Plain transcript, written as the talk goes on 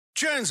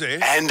Jonesy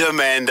and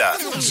Amanda.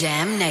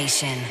 Jam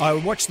Nation. I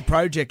watched The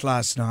Project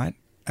last night,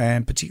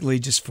 and particularly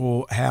just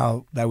for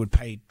how they would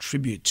pay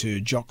tribute to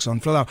Jock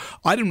Zonfrillo.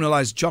 I didn't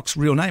realise Jock's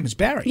real name is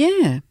Barry.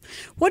 Yeah.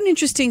 What an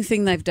interesting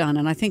thing they've done,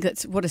 and I think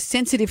that's what a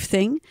sensitive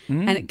thing,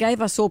 and it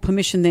gave us all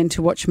permission then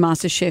to watch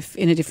MasterChef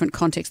in a different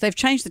context. They've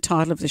changed the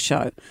title of the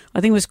show. I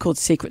think it was called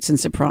Secrets and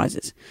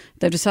Surprises.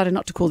 They've decided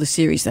not to call the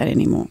series that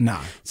anymore. No.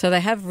 So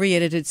they have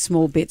re-edited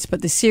small bits,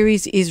 but the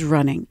series is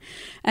running.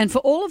 And for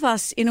all of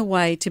us, in a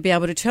way, to be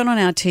able to turn on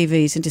our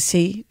TVs and to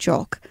see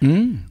Jock,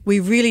 we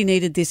really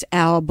needed this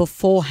hour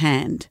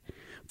beforehand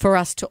for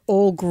us to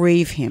all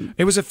grieve him.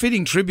 It was a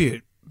fitting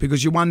tribute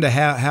because you wonder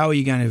how are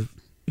you going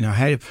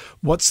to,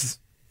 what's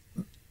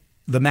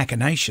the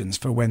machinations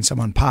for when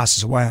someone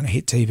passes away on a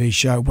hit TV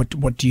show?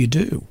 What do you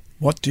do?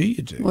 What do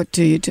you do? What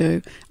do you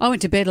do? I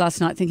went to bed last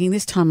night thinking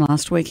this time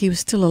last week he was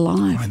still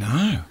alive. I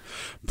know.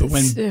 But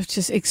It's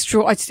just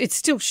it's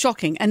still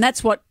shocking. And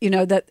that's what,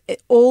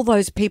 all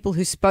those people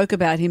who spoke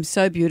about him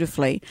so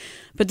beautifully.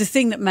 But the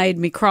thing that made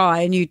me cry,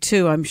 and you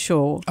too, I'm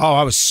sure. Oh,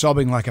 I was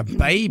sobbing like a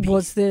baby.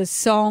 Was the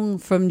song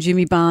from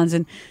Jimmy Barnes.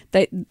 And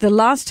the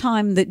last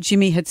time that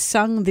Jimmy had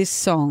sung this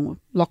song,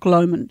 Loch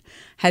Lomond,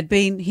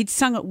 he'd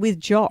sung it with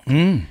Jock.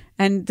 And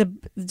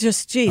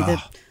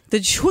the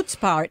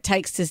chutzpah it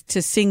takes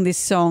to sing this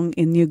song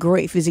in your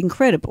grief is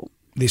incredible.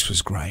 This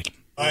was great.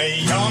 A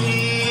young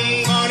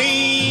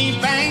bonny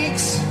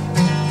banks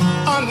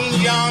on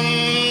yon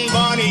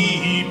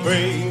bonny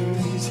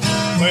breeze,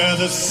 where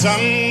the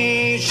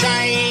sun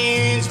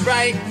shines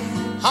bright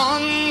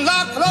on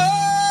Loch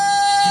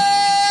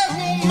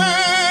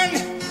Lomond.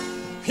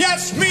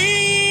 Yes,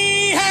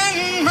 me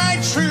and my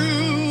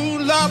true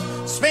love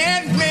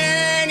spent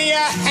many a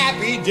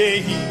happy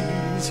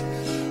days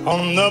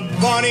on the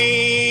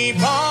bonny,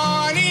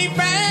 bonny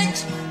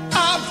banks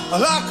of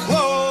Loch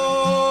Lomond.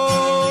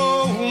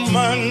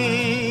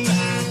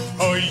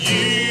 Oh,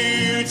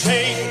 you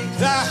take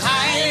the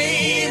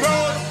high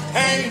road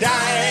and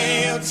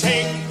I'll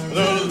take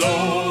the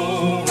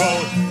low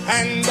road,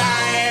 and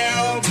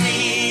I'll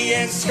be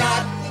in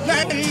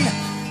Scotland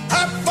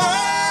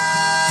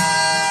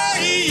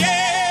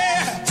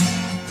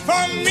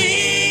for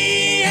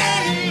me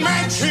and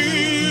my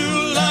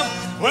true love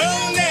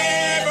will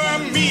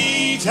never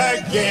meet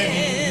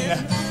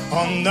again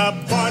on the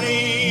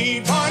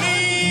bonny,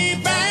 bonny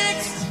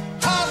banks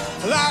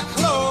of Loch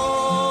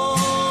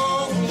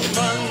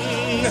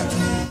Lomond.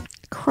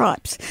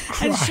 Cripes.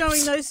 And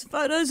showing those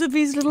photos of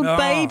his little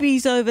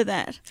babies over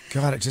that.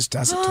 God, it just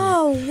does it to you.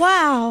 Oh,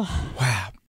 wow. Wow.